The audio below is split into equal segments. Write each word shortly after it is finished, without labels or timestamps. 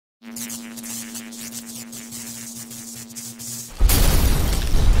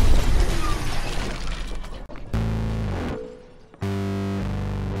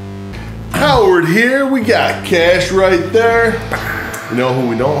board here. We got Cash right there. You know who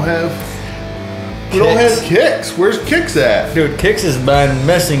we don't have? We don't have Kicks. Where's Kicks at? Dude, Kicks has been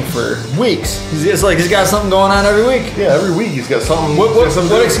missing for weeks. He's got something going on every week. Yeah, every week he's got something.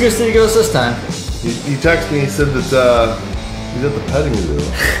 What excuse did he give us this time? He texted me. He said that he's at the petting zoo.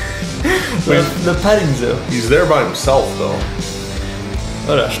 the petting zoo. He's there by himself though.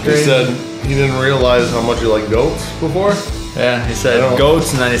 What a strange. He said he didn't realize how much he liked goats before. Yeah, he said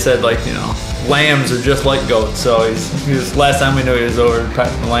goats, and then he said lambs are just like goats. So he's last time we knew he was over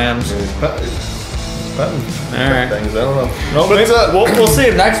petting lambs. He's petting things. I don't know. No, but we'll see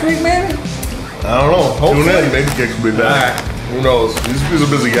him next week, maybe. I don't know. Hopefully. Tune in. Maybe Kicks will be back. Right. Who knows? He's a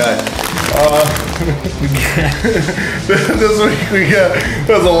busy guy. This week we got,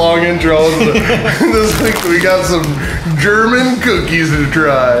 that's a long intro. This week we got some German cookies to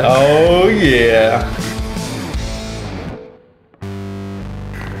try. Oh yeah. I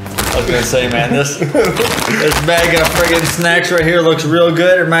was gonna say, man, this bag of friggin' snacks right here looks real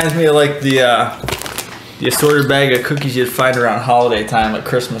good. It reminds me of like the assorted bag of cookies you'd find around holiday time, like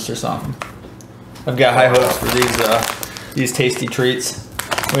Christmas or something. I've got high hopes for these tasty treats.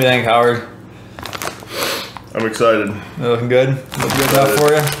 What do you think, Howard? I'm excited. They're looking good? Look good enough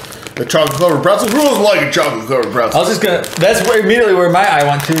for you? The chocolate covered pretzels. Who doesn't like a chocolate covered pretzel? I was just gonna. That's immediately where my eye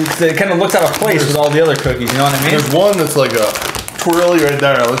went to, because it kind of looks out of place with all the other cookies. You know what I mean? There's one that's like a twirly right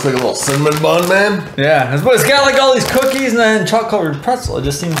there. It looks like a little cinnamon bun, man. Yeah, but it's got like all these cookies and then chocolate covered pretzel. It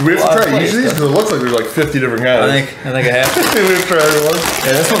just seems. Do we have to try each of these? Because it looks like there's like 50 different kinds. I think I have to. We have to try everyone.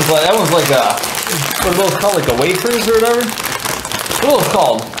 Yeah, that one's like a. What are those called? Like a wafers or whatever? What are those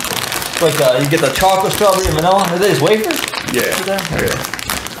called? Like you get the chocolate, strawberry, and vanilla. Are they just wafers? Yeah. Okay.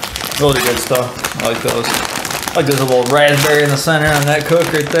 Those are good stuff. I like those. I like there's a little raspberry in the center on that cook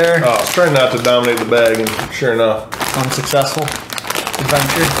right there. Oh, I was trying not to dominate the bag, and sure enough. Unsuccessful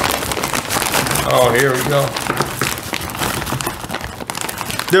adventure. Oh, here we go.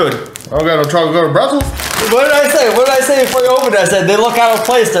 Dude. I don't got no chocolate covered pretzels. What did I say? What did I say before you opened it? I said they look out of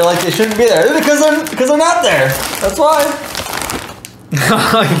place. They're like they shouldn't be there. Because they're not there. That's why. You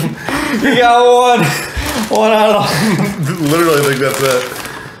got one out of. Literally, I think that's it.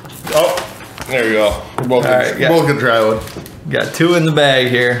 Oh, there we go. We're both gonna try one. Got two in the bag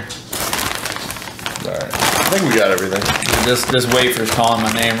here. All right, I think we got everything. This wafer's calling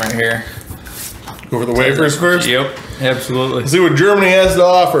my name right here. Go for the wafers first. Yep, absolutely. Let's see what Germany has to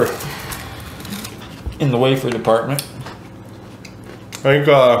offer. In the wafer department. I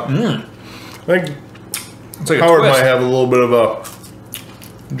think It's like Howard might have a little bit of a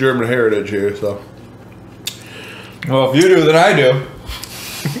German heritage here, so. Well, if you do, then I do.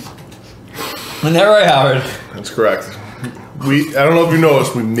 Isn't that right, Howard? That's correct. I don't know if you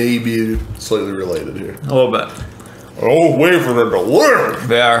noticed, we may be slightly related here. A little bit. Oh, wafers are delicious.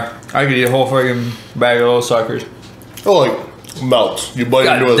 They are. I could eat a whole friggin' bag of those suckers. Oh, like melts. You bite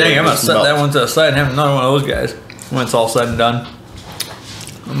into it. Dang, I'm gonna just set that melts. one to the side and have another one of those guys when it's all said and done.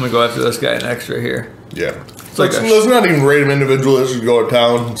 I'm gonna go after this guy next right here. Yeah. Like let's not even rate them individually. Let's just go to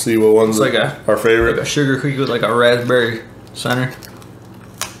town and see what one's like our favorite. Like a sugar cookie with like a raspberry center.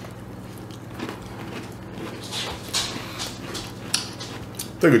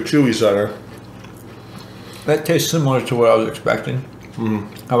 It's like a chewy center. That tastes similar to what I was expecting.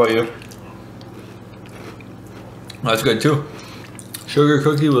 How about you? That's good too. Sugar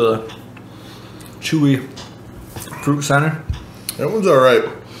cookie with a chewy fruit center. That one's alright.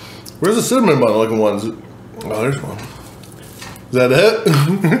 Where's the cinnamon bun looking ones? Oh, there's one. Is that it?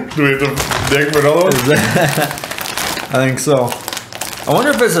 Do we have to dig for another one? I think so. I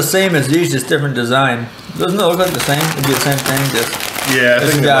wonder if it's the same as these, just different design. Doesn't it look like the same? It'd be the same thing, just yeah, I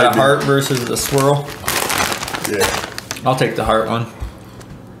think it's got a heart versus the swirl. Yeah. I'll take the heart one.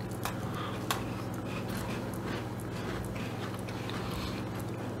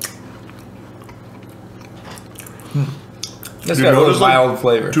 It's got a little mild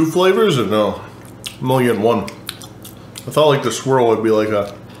flavor. Two flavors or no? I'm only getting one. I thought like the swirl would be like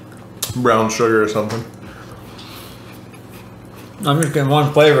a brown sugar or something. I'm just getting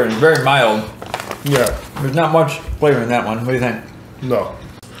one flavor and it's very mild. Yeah. There's not much flavor in that one. What do you think? No.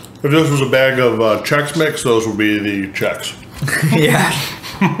 If this was a bag of Chex Mix, those would be the Chex. Yeah.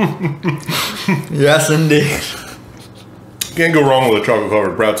 Yes, indeed. Can't go wrong with a chocolate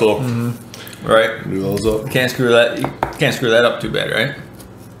covered pretzel. Right. Do those up. Can't screw that up too bad, right?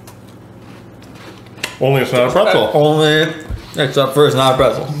 Only it's not a pretzel. Only except for it's not a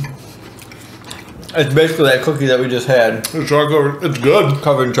pretzel. It's basically that cookie that we just had. It's chocolate. It's good.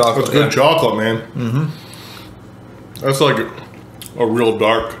 Covered in chocolate. It's good chocolate, man. That's like a real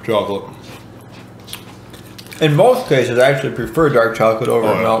dark chocolate. In most cases, I actually prefer dark chocolate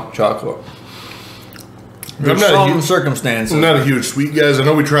over milk chocolate. There's some circumstances. I'm not a huge sweet guys. I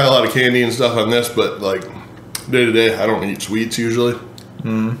know we try a lot of candy and stuff on this, but like day to day, I don't eat sweets usually.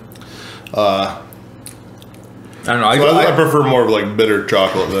 I don't know. I prefer more of like bitter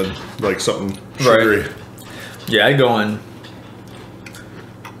chocolate than like something sugary. Right. Yeah, I go in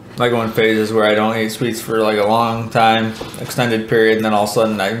phases where I don't eat sweets for like a long time, extended period, and then all of a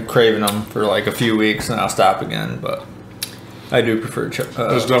sudden I'm craving them for like a few weeks, and I'll stop again. But I do prefer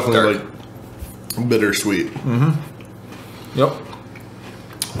it's definitely like bittersweet. Yep.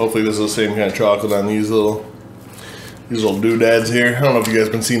 Hopefully this is the same kind of chocolate on these little doodads here. I don't know if you guys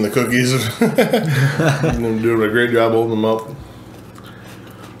been seeing the cookies. I'm doing a great job holding them up.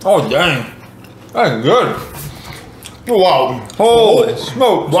 Oh dang, that's good. Oh, wow. Holy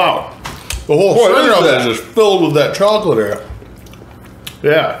smokes. Wow. The whole center of it is just filled with that chocolate there.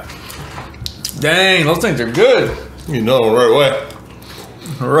 Yeah. Dang, those things are good. You know right away.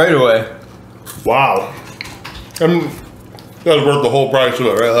 Right away. Wow. That was worth the whole price of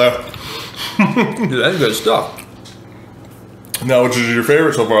it right there. Dude, that's good stuff. Now, which is your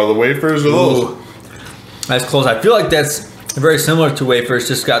favorite so far? The wafers or those? Ooh. That's close. I feel like that's very similar to wafers.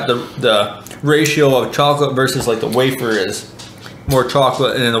 Just got the ratio of chocolate versus like the wafer is more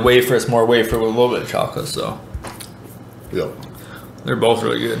chocolate, and then the wafer is more wafer with a little bit of chocolate. So, yep. They're both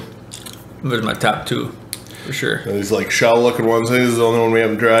really good. Those are my top two, for sure. And these like shell-looking ones. This is the only one we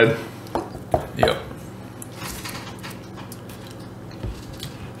haven't tried. Yep.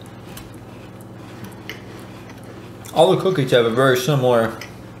 All the cookies have a very similar,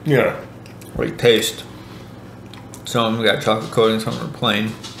 like taste. Some of them got chocolate coating, some are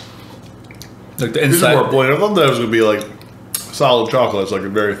plain. Like the inside. These are more plain. I thought that was gonna be like solid chocolate. It's like a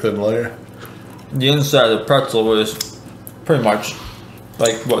very thin layer. The inside of the pretzel was pretty much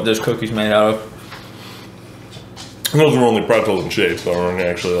like what this cookie's made out of. Those were only pretzels in shape, so weren't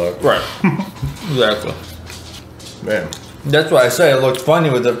actually like right. Exactly. Man, that's why I say it looks funny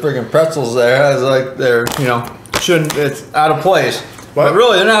with the freaking pretzels there. As like they're it's out of place, but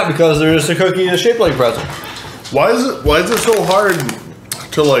really they're not, because they're just a cookie that's shaped like a pretzel. Why is it so hard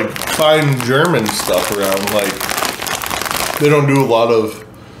to like find German stuff around? Like they don't do a lot of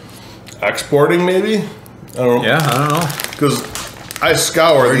exporting, maybe? I don't know. Yeah, I don't know. Because I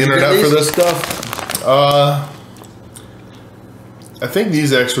scour the internet for this stuff. I think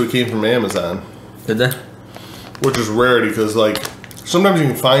these actually came from Amazon. Did they? Which is rarity, because like sometimes you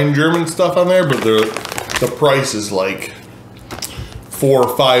can find German stuff on there, but the price is like 4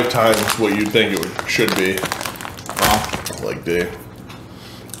 or 5 times what you'd think it should be. Wow. Like they.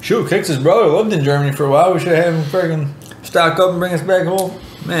 Shoot, Kix's brother lived in Germany for a while. We should have him freaking stock up and bring us back home.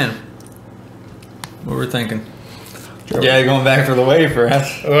 Man, what we're thinking. Germany. Yeah, going back for the wafer. I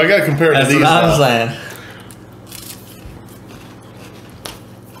gotta compare it to these. That's what I'm saying.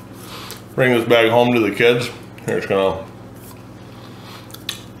 Bring this back home to the kids. They're just gonna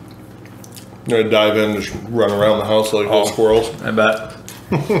dive in, just run around the house like little squirrels. I bet.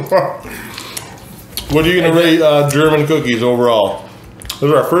 What are you gonna rate German cookies overall? This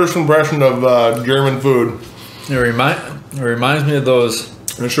is our first impression of German food. It reminds me of those.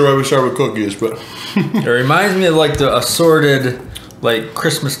 I'm not sure why we start with cookies, but it reminds me of like the assorted, like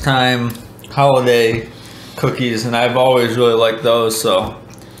Christmas time holiday cookies, and I've always really liked those. So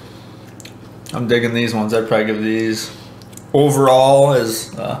I'm digging these ones. I'd probably give these overall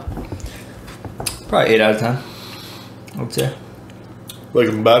is probably 8 out of 10. I would say.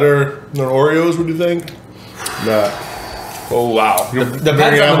 Like better than Oreos? Would you think? Nah. Oh wow. Depends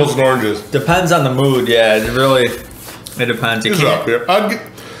on apples and oranges. Depends on the mood. Yeah, it depends. It's up here. I'd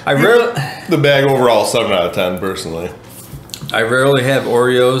give the bag overall 7 out of 10 personally. I rarely have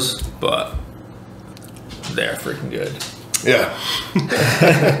Oreos, but they're freaking good. Yeah.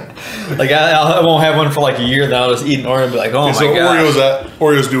 Like I won't have one for like a year. Then I'll just eat an Oreo and be like, oh my god.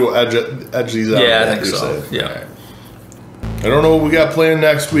 Oreos do edge these out. Yeah, I think so. Yeah. Right. I don't know what we got planned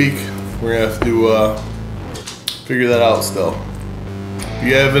next week. We're gonna have to figure that out still. If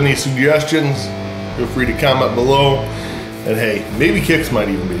you have any suggestions, feel free to comment below. And hey, maybe Kix might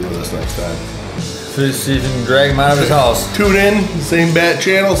even be with us next time. See if you can drag him out of his house. Tune in, same bat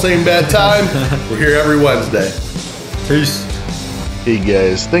channel, same bat time. We're here every Wednesday. Peace. Hey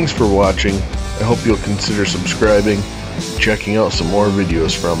guys, thanks for watching. I hope you'll consider subscribing and checking out some more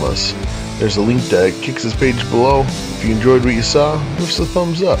videos from us. There's a link to Kix's page below. If you enjoyed what you saw, give us a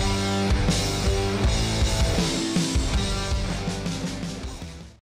thumbs up.